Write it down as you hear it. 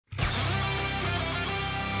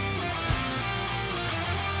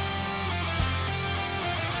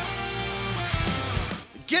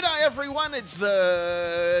G'day everyone, it's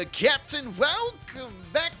the Captain. Welcome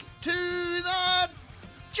back to the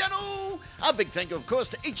channel. A big thank you, of course,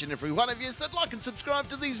 to each and every one of you that like and subscribe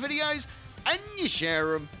to these videos and you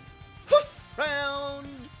share them around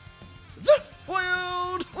the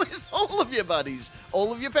world with all of your buddies,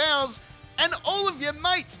 all of your pals, and all of your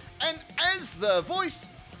mates. And as the voice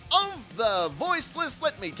of the voiceless,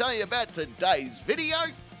 let me tell you about today's video.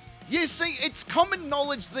 You see, it's common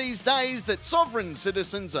knowledge these days that sovereign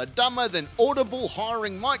citizens are dumber than Audible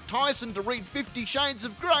hiring Mike Tyson to read 50 Shades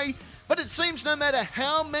of Grey, but it seems no matter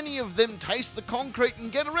how many of them taste the concrete and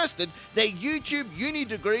get arrested, their YouTube uni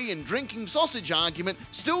degree and drinking sausage argument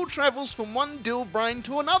still travels from one dill brain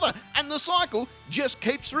to another, and the cycle just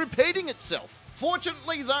keeps repeating itself.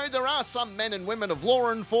 Fortunately, though, there are some men and women of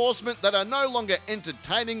law enforcement that are no longer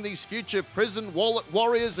entertaining these future prison wallet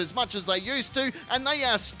warriors as much as they used to, and they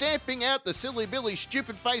are stamping out the silly billy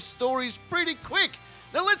stupid face stories pretty quick.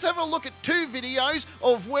 Now let's have a look at two videos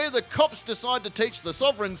of where the cops decide to teach the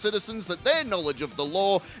sovereign citizens that their knowledge of the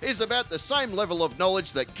law is about the same level of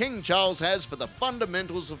knowledge that King Charles has for the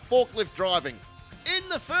fundamentals of forklift driving. In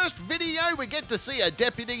the first video, we get to see a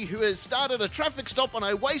deputy who has started a traffic stop on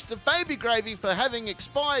a waste of baby gravy for having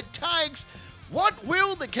expired tags. What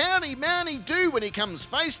will the county mountie do when he comes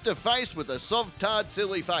face to face with a sovtard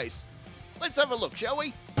silly face? Let's have a look, shall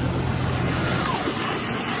we?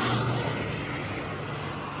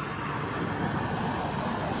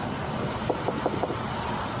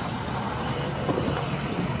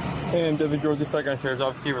 Hey, I'm Deputy Dorsey, Flag Gun Sheriff's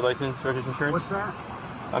Office, your license, registration, insurance. What's that?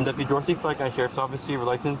 I'm Deputy Dorsey, Flag Gun Sheriff's Office, your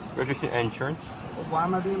license, registration, and insurance. Well, why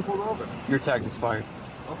am I being pulled over? Your tag's expired.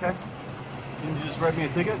 Okay. Can you just write me a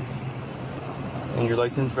ticket? And your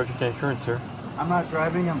license, registration, and insurance, sir. I'm not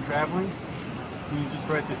driving, I'm traveling. Can you just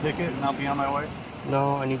write the ticket and I'll be on my way?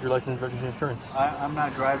 No, I need your license, registration, and insurance. I'm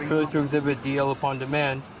not driving. Failure to exhibit DL upon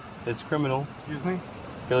demand is criminal. Excuse me?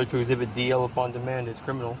 Failure to exhibit DL upon demand is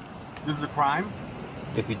criminal. This is a crime?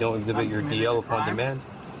 If you don't exhibit your DL upon demand,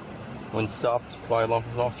 when stopped by a law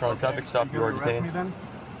enforcement officer on a traffic stop, you are detained. Me then?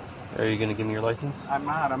 Are you going to give me your license? I'm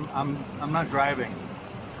not. I'm not driving.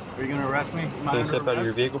 Are you going to arrest me? Can you step out of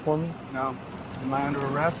your vehicle for me? No. Am I under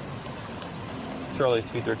arrest? Charlie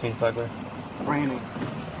 213 Flagler. Raining.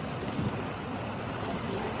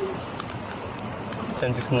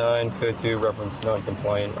 1069 code 2 reference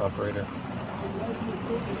non-compliant operator.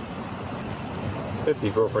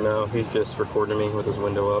 54 for now. He's just recording me with his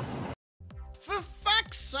window up. For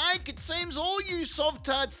fuck's sake, it seems all you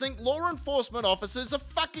sovtards think law enforcement officers are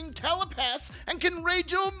fucking telepaths and can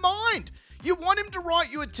read your mind. You want him to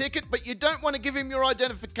write you a ticket, but you don't want to give him your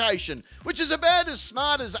identification, which is about as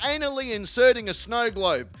smart as anally inserting a snow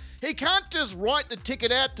globe. He can't just write the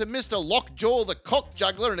ticket out to Mr. Lockjaw the cock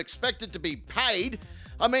juggler and expect it to be paid.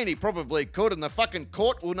 I mean, he probably could, and the fucking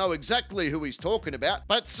court will know exactly who he's talking about.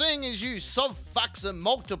 But seeing as you sov-fucks are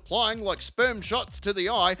multiplying like sperm shots to the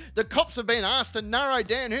eye, the cops have been asked to narrow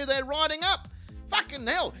down who they're writing up. Fucking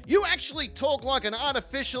hell, you actually talk like an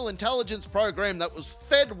artificial intelligence program that was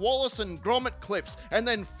fed Wallace and Gromit clips and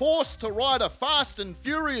then forced to write a Fast and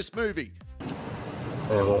Furious movie.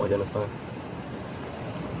 I won't identify.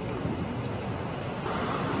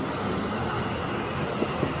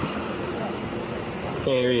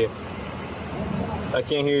 Can't hear you. I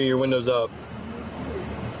can't hear you. Your window's up.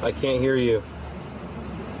 I can't hear you.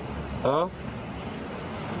 Huh?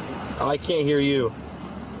 I can't hear you.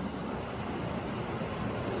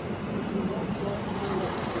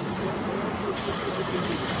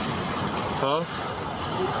 Huh?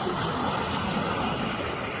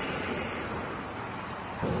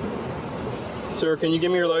 Sir, can you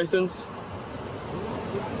give me your license?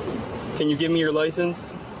 Can you give me your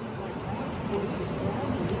license?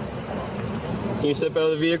 Can you step out of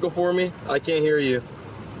the vehicle for me? I can't hear you.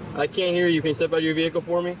 I can't hear you. Can you step out of your vehicle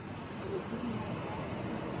for me?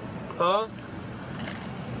 Huh?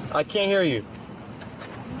 I can't hear you.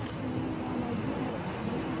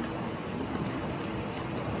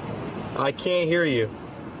 I can't hear you.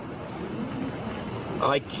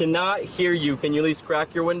 I cannot hear you. Can you at least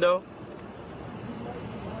crack your window?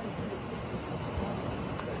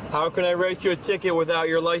 How can I write you a ticket without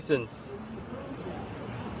your license?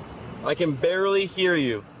 I can barely hear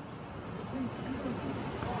you.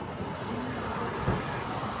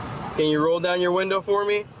 Can you roll down your window for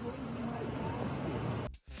me?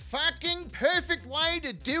 Fucking perfect way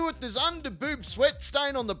to deal with this under-boob sweat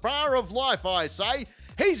stain on the bar of life, I say.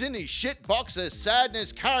 He's in his shit box of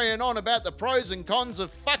sadness carrying on about the pros and cons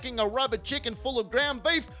of fucking a rubber chicken full of ground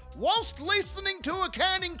beef whilst listening to a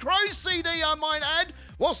Counting Crows CD, I might add,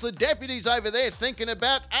 whilst the deputy's over there thinking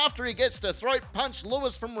about after he gets to throat punch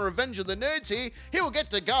Lewis from Revenge of the Nerds here, he'll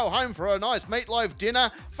get to go home for a nice meatloaf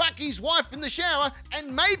dinner, fuck his wife in the shower,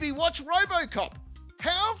 and maybe watch RoboCop.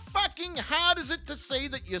 How fucking hard is it to see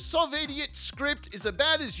that your SovCit script is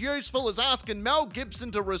about as useful as asking Mel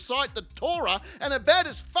Gibson to recite the Torah and about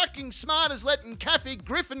as fucking smart as letting Kathy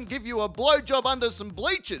Griffin give you a blowjob under some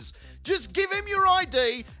bleachers? Just give him your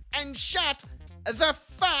ID and shut the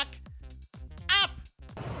fuck up.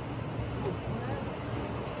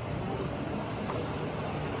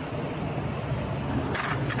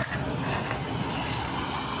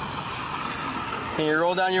 Can you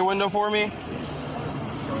roll down your window for me?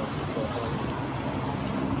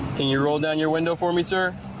 Can you roll down your window for me,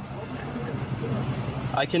 sir?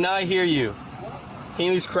 I cannot hear you. Can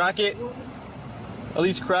you at least crack it? At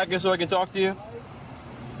least crack it so I can talk to you?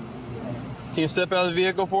 Can you step out of the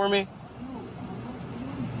vehicle for me?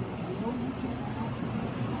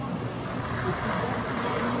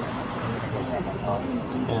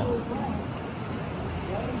 Yeah.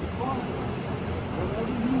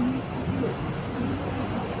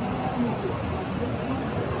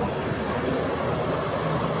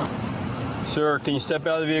 Sir, can you step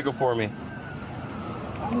out of the vehicle for me?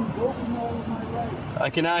 I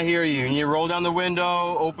cannot hear you. Can you roll down the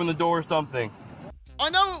window, open the door or something? I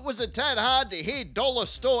know it was a tad hard to hear Dollar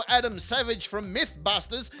Store Adam Savage from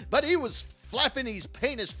Mythbusters, but he was flapping his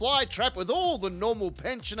penis flytrap with all the normal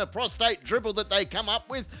pensioner prostate dribble that they come up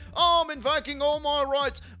with. Oh, I'm invoking all my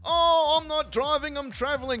rights. Oh, I'm not driving, I'm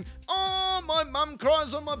travelling. Oh, my mum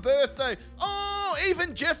cries on my birthday. Oh,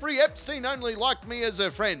 even Jeffrey Epstein only liked me as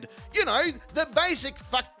a friend. You know, the basic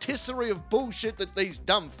fucktissery of bullshit that these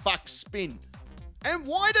dumb fucks spin. And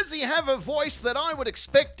why does he have a voice that I would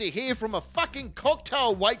expect to hear from a fucking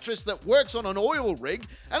cocktail waitress that works on an oil rig?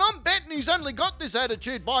 And I'm betting he's only got this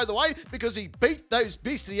attitude, by the way, because he beat those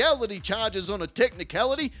bestiality charges on a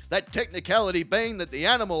technicality, that technicality being that the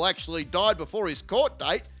animal actually died before his court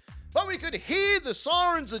date. But we could hear the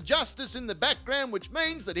sirens of justice in the background, which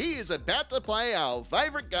means that he is about to play our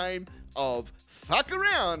favourite game of fuck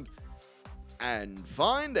around and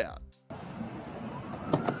find out.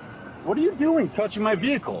 What are you doing touching my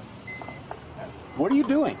vehicle? What are you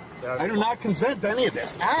doing? I do not consent to any of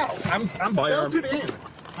this. Ow! I'm belted in.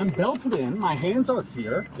 I'm belted in. My hands are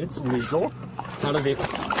here. It's legal. Not a vehicle.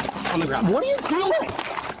 On the ground. What are you doing?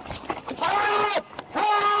 Help!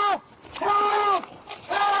 Help! Help!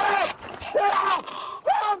 Help! Help!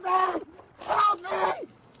 Help me! Help me!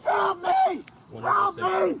 Help me! Help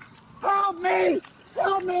me! Help me!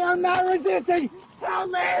 Help me! I'm not resisting! Help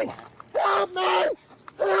me! Help me!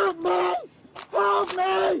 Help me! Help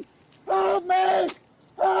me! Help me!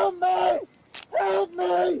 Help me! Help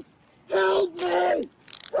me! Help me!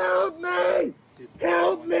 Help me!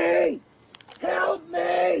 Help me! Help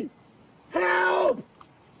me! Help!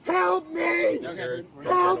 Help me!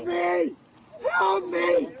 Help me! Help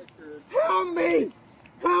me! Help me!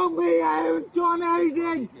 Help me! I haven't done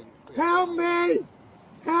anything! Help me!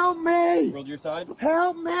 Help me! Roll to your side.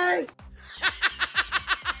 Help me!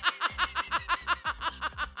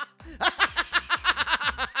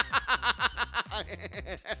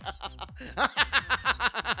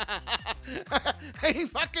 He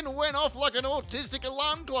fucking went off like an autistic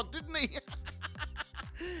alarm clock, didn't he?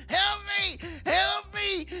 Help me! Help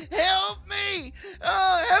me! Help me!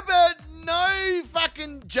 Oh, how about no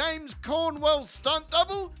fucking James Cornwell stunt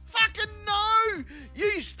double? Fucking no!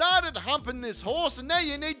 You started humping this horse and now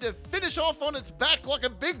you need to finish off on its back like a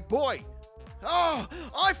big boy. Oh,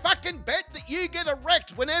 I fucking bet that you get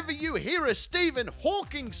erect whenever you hear a Stephen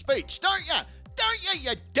Hawking speech, don't ya? Don't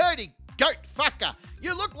ya, you dirty goat fucker?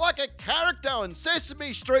 You look like a character on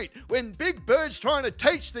Sesame Street when Big Bird's trying to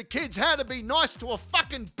teach the kids how to be nice to a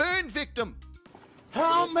fucking burn victim.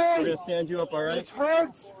 Help me! We're gonna stand you up, all right? This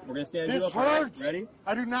hurts! We're gonna stand you This up. All right? hurts! Ready?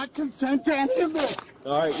 I do not consent to any of this!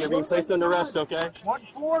 All right, you're being placed under arrest, okay? What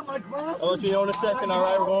for? My glasses? I'll let you know in a second, all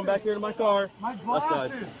right? We're going back here to my car. My Left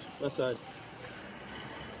side. glasses! Left side.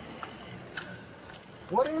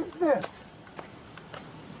 What is this?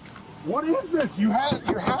 What is this? You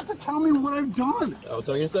have to tell me what I've done. I'll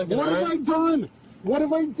tell you in a second, What all have right? I done? What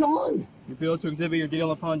have I done? You fail to exhibit your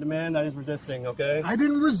deal upon demand, that is resisting, okay? I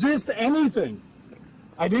didn't resist anything.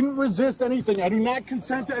 I didn't resist anything. I do not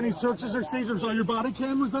consent to any searches or seizures. Are your body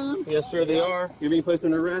cameras on? Yes, sir, they are. You're being placed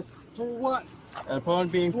under arrest. For what? And upon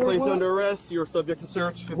being For placed what? under arrest, you're subject to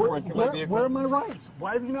search before entering my vehicle. Where are my rights?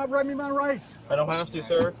 Why have you not read me my rights? I don't have to,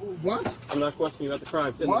 sir. What? I'm not questioning you about the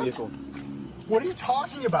crime. Sit in the What? vehicle. What are you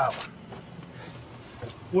talking about?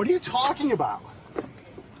 What are you talking about?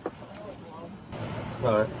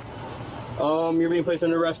 All right. You're being placed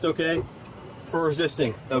under arrest, okay? for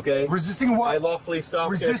resisting, okay? Resisting what? I lawfully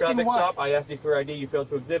stopped a traffic stop. I asked you for ID. You failed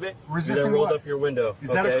to exhibit. Resisting you then rolled what? up your window.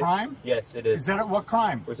 Is that a crime? Yes, it is. Is that what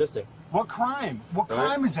crime? Resisting. What crime? What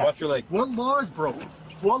crime is that? Watch your leg. What law is broken?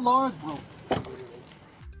 What law is broken?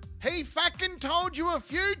 He fucking told you a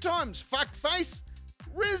few times, fuckface.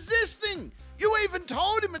 Resisting. You even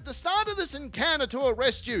told him at the start of this encounter to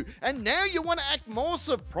arrest you, and now you want to act more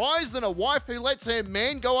surprised than a wife who lets her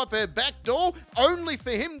man go up her back door only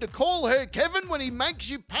for him to call her Kevin when he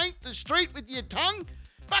makes you paint the street with your tongue?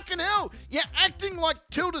 Fucking hell, you're acting like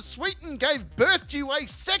Tilda Swinton gave birth to you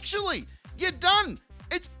asexually. You're done.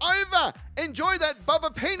 It's over. Enjoy that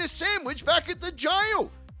Bubba Penis sandwich back at the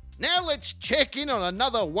jail. Now let's check in on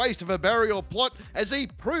another waste of a burial plot as he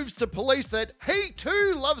proves to police that he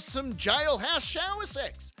too loves some jailhouse shower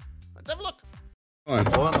sex. Let's have a look.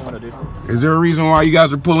 Roll on the window, dude. Is there a reason why you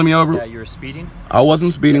guys are pulling me over? Yeah, you were speeding. I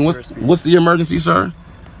wasn't speeding. Yes, you were speeding. What's the emergency, sir?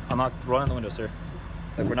 I'm not rolling the window, sir.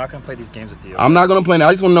 Like, we're not gonna play these games with you. I'm not gonna play now.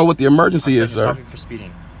 I just want to know what the emergency is, You're sir. stopping for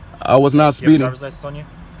speeding. I was not Do you have a speeding. driver's license on you?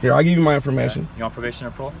 Here, I'll give you my information. You on probation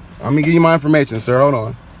or parole? I'm gonna give you my information, sir. Hold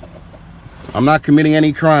on. I'm not committing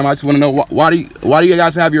any crime. I just want to know why do you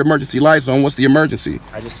guys have your emergency lights on? What's the emergency?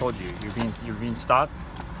 I just told you you're being stopped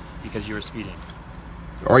because you were speeding.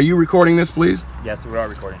 Are you recording this, please? Yes, we are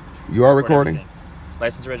recording. You are recording? Everything.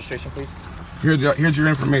 License and registration, please. Here's your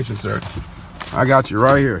information, sir. I got you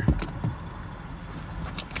right here.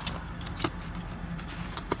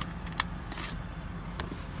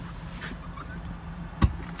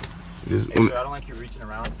 Hey, sir, I don't like you reaching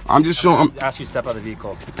around. I'm just showing. Ask you to step out of the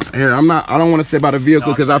vehicle. Here, I don't want to step out of the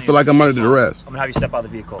vehicle because I feel like I'm under duress. I'm gonna have you step out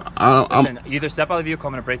of the vehicle. Listen, Either step out of the vehicle,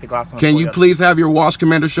 I'm gonna break the glass. Can you please have your watch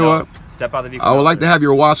commander show up? Step out of the vehicle. I would like to have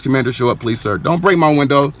your watch commander show up, please, sir. Don't break my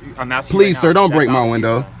window. I'm asking please, you right sir, now, don't step break out my of the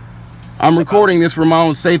window. vehicle. I'm recording this for my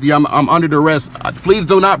own safety. I'm under duress. Please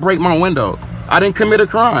do not break my window. I didn't commit a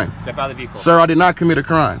crime. Step out of the vehicle. Sir, I did not commit a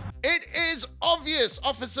crime. It is obvious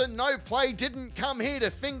Officer No Play didn't come here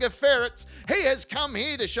to finger ferrets. He has come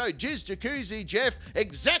here to show Jizz Jacuzzi Jeff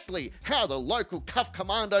exactly how the local cuff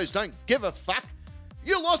commandos don't give a fuck.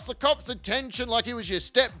 You lost the cop's attention like he was your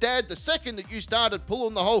stepdad the second that you started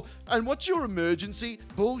pulling the whole "and what's your emergency"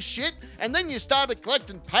 bullshit, and then you started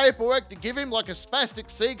collecting paperwork to give him like a spastic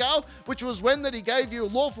seagull, which was when that he gave you a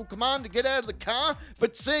lawful command to get out of the car,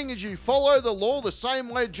 but seeing as you follow the law the same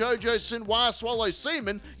way Jojo Sinwar swallows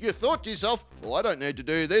semen, you thought to yourself, well, I don't need to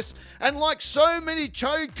do this, and like so many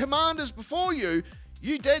chode commanders before you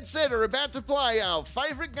dead set are about to play our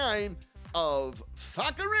favourite game of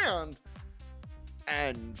fuck around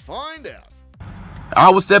and find out.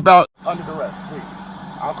 I will step out. Under duress, please.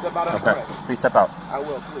 I'll step out under duress. Please step out. I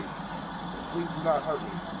will, please. Please do not hurt me.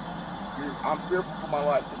 I'm fearful for my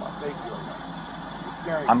life, for my safety right now. It's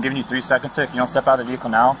scaring me. I'm giving you 3 seconds, sir. If you don't step out of the vehicle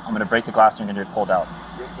now, I'm gonna break the glass and you're gonna get pulled out.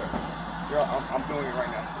 Yes, sir. Yeah, I'm doing it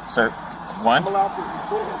right now. Sir, I'm one, allowed to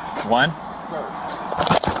record. one. Sir.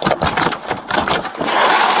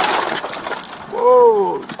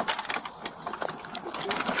 Whoa.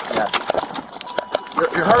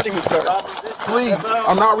 You're hurting me, sir. Please,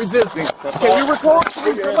 I'm not resisting. Can you record?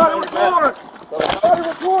 Please, somebody record. Somebody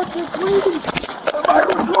record this, please. Somebody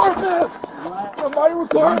record this. Somebody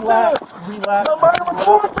record this. Relax. Somebody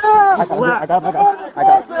record this. I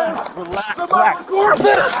got this. Relax. Somebody record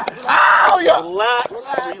this. Ow, yeah. Relax.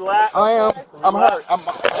 I'm hurt. I'm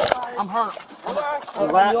hurt. Relax. You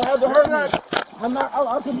don't have to hurt me.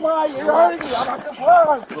 I'm complying. You're hurting me. I'm not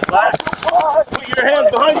complying. Relax. Put your hands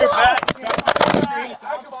behind your back.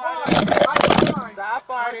 Stop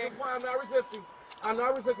fighting. I'm not resisting.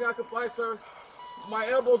 I comply, sir. My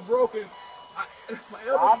elbow's broken. My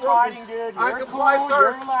elbow's broken. Dude. I comply,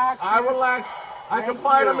 sir. I relax. I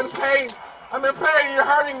complied. I'm in pain. I'm in pain. You're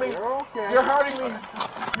hurting me. You're hurting me.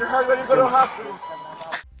 You're hurting me. Go to the hospital.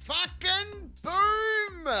 Fucking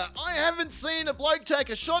boom! I haven't seen a bloke take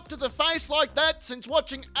a shot to the face like that since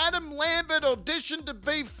watching Adam Lambert audition to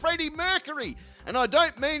be Freddie Mercury. And I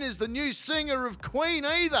don't mean as the new singer of Queen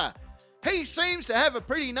either. He seems to have a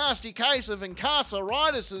pretty nasty case of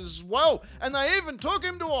incarceritis as well, and they even took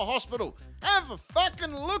him to a hospital. Have a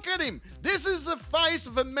fucking look at him. This is the face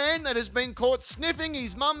of a man that has been caught sniffing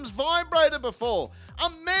his mum's vibrator before.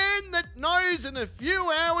 A man that knows in a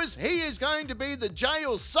few hours he is going to be the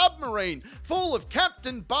jail submarine full of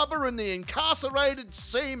Captain Bubba and the incarcerated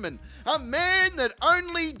seamen. A man that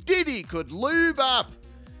only Diddy could lube up.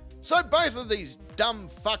 So both of these dumb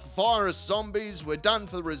fuck virus zombies were done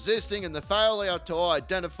for resisting and the failure to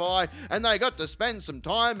identify, and they got to spend some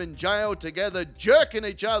time in jail together jerking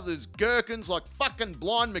each other's gherkins like fucking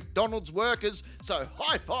blind McDonald's workers, so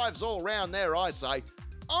high fives all round there, I say.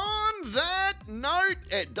 on that note,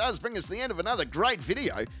 it does bring us to the end of another great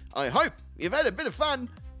video. I hope you've had a bit of fun.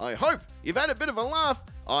 I hope you've had a bit of a laugh.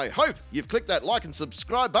 I hope you've clicked that like and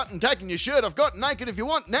subscribe button, taken your shirt off, got naked if you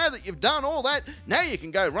want. Now that you've done all that, now you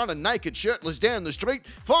can go running naked shirtless down the street,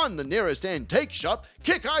 find the nearest antique shop,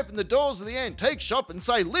 kick open the doors of the antique shop and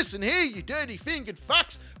say, listen here, you dirty fingered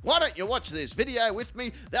fucks, why don't you watch this video with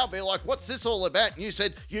me? They'll be like, what's this all about? And you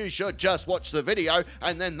said, you should just watch the video.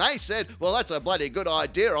 And then they said, well, that's a bloody good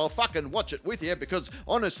idea. I'll fucking watch it with you because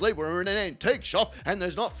honestly, we're in an antique shop and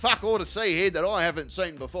there's not fuck all to see here that I haven't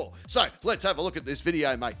seen before. So let's have a look at this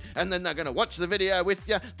video, mate. And then they're going to watch the video with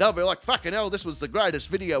you. They'll be like, fucking hell, this was the greatest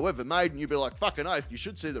video ever made. And you'll be like, fucking oath, you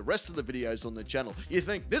should see the rest of the videos on the channel. You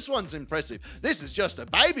think this one's impressive. This is just a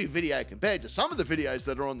baby video compared to some of the videos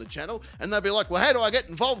that are on the channel. And they'll be like, well, how do I get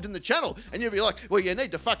involved in the channel? And you'll be like, well, you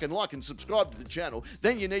need to fucking like and subscribe to the channel.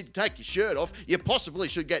 Then you need to take your shirt off. You possibly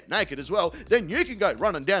should get naked as well. Then you can go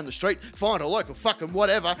running down the street, find a local fucking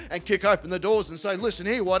whatever and kick open the doors and say, listen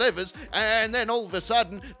here, whatevers. And then all of a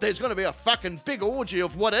sudden, there's going to be a fucking big orgy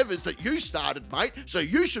of whatevers that you started, mate. So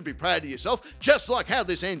you should be proud of yourself, just like how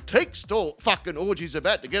this antique store fucking orgy's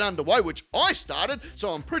about to get underway, which I started.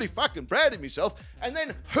 So I'm pretty fucking proud of myself. And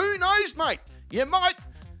then who knows, mate? You might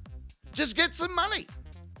just get some money.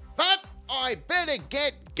 But I better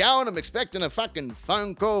get going. I'm expecting a fucking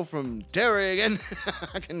phone call from Terry again.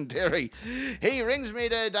 Fucking Terry. He rings me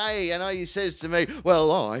today and he says to me,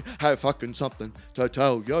 well, I have fucking something to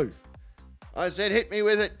tell you. I said, hit me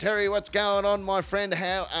with it, Terry. What's going on, my friend?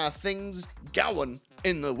 How are things going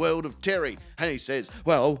in the world of Terry? And he says,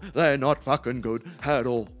 well, they're not fucking good at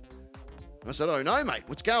all. I said, oh no, mate,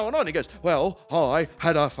 what's going on? He goes, well, I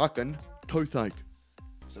had a fucking toothache.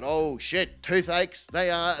 I said, oh shit, toothaches, they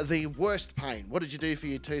are the worst pain. What did you do for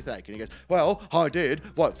your toothache? And he goes, well, I did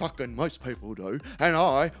what fucking most people do, and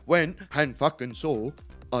I went and fucking saw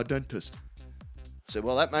a dentist. I said,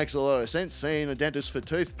 well, that makes a lot of sense, seeing a dentist for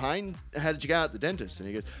tooth pain. How did you go at the dentist? And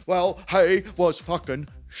he goes, well, he was fucking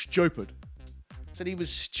stupid. I said, he was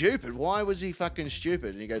stupid? Why was he fucking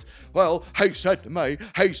stupid? And he goes, well, he said to me,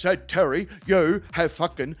 he said, Terry, you have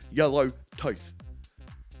fucking yellow teeth.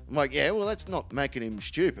 I'm like, yeah, well, that's not making him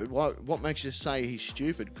stupid. What makes you say he's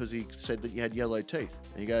stupid because he said that you had yellow teeth?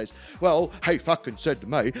 And he goes, well, he fucking said to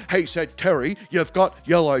me, he said, Terry, you've got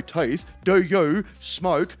yellow teeth. Do you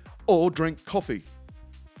smoke or drink coffee?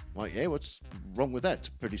 I'm like, yeah, what's wrong with that? It's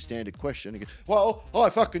a pretty standard question. He goes, well, I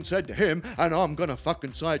fucking said to him, and I'm going to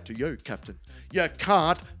fucking say it to you, Captain. You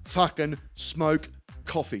can't fucking smoke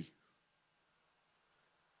coffee.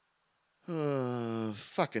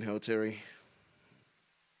 Fucking hell, Terry.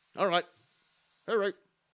 All right.